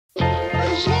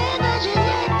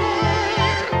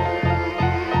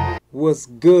What's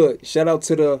good? Shout out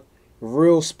to the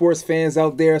real sports fans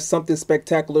out there. Something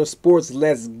spectacular sports.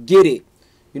 Let's get it.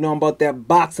 You know I'm about that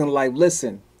boxing life.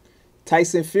 Listen,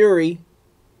 Tyson Fury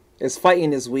is fighting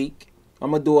this week.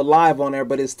 I'm going to do a live on there.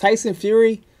 But is Tyson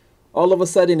Fury all of a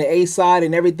sudden the A side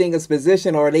and everything is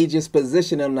positioned, or are they just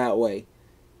position him that way?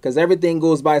 Because everything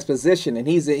goes by his position. And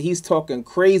he's talking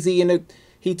crazy in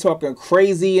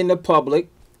the public.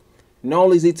 Not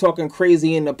only is he talking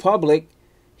crazy in the public,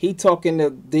 he talking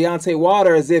to Deontay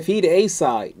Wilder as if he the A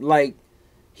side. Like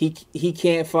he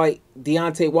can't fight.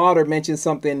 Deontay Wilder mentioned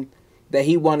something that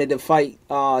he wanted to fight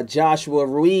Joshua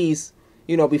Ruiz,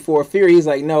 before Fury. He's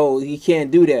like, no, he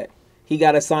can't do that. He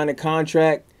got to sign a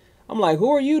contract. I'm like, who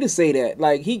are you to say that?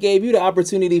 Like, he gave you the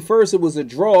opportunity first. It was a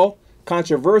draw,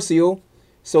 controversial.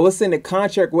 So it's in the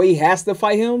contract where he has to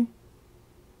fight him.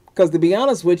 Because to be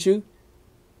honest with you,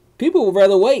 people would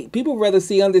rather wait. People would rather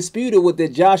see Undisputed with the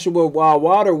Joshua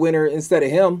Wilder winner instead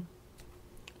of him.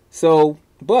 So,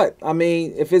 but, I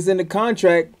mean, if it's in the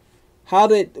contract, how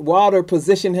did Wilder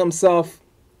position himself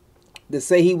to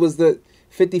say he was the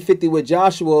 50-50 with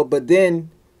Joshua, but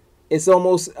then it's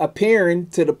almost appearing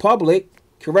to the public,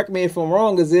 correct me if I'm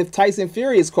wrong, as if Tyson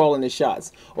Fury is calling the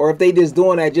shots, or if they just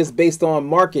doing that just based on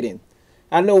marketing.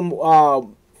 I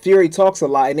know Fury talks a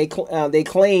lot, and they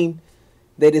claim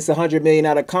that it's $100 million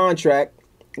out of contract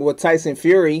with Tyson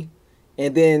Fury,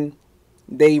 and then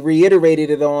they reiterated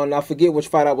it on, I forget which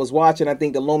fight I was watching. I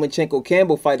think the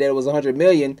Lomachenko-Campbell fight, that it was $100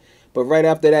 million. But right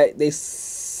after that, they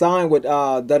signed with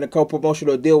done a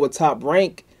co-promotional deal with Top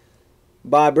Rank.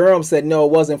 Bob Arum said no,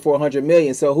 it wasn't for $100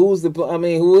 million. So who is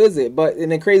it? But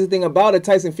and the crazy thing about it,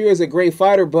 Tyson Fury is a great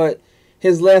fighter, but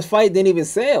his last fight didn't even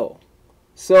sell.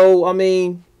 So I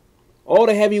mean, all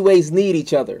the heavyweights need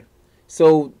each other.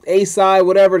 So A side,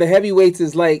 whatever, the heavyweights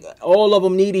is like all of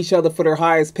them need each other for their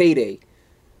highest payday.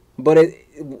 But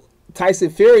Tyson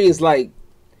Fury is like,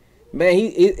 man,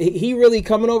 he really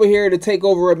coming over here to take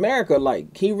over America.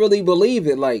 Like, he really believed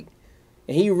it. Like,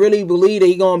 and he really believed that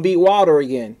he gonna beat Wilder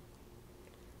again.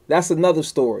 That's another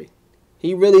story.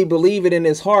 He really believed it in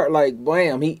his heart. Like,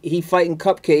 bam, he fighting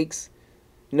cupcakes.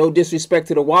 No disrespect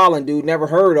to the Wildin' dude, never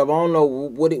heard of. I don't know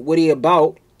what he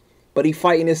about. But he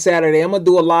fighting this Saturday. I'm gonna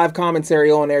do a live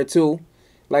commentary on there too.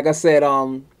 Like I said,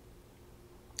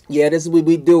 yeah, this is what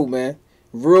we do, man.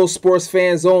 Real sports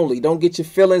fans only. Don't get your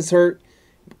feelings hurt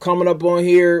coming up on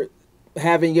here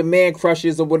having your man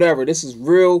crushes or whatever. This is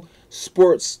real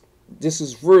sports. This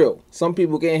is real. Some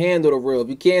people can't handle the real. If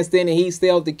you can't stand the heat, stay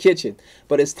out the kitchen.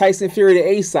 But it's Tyson Fury the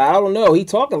A side. I don't know. He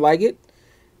talking like it.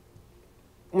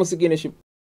 Once again, it's your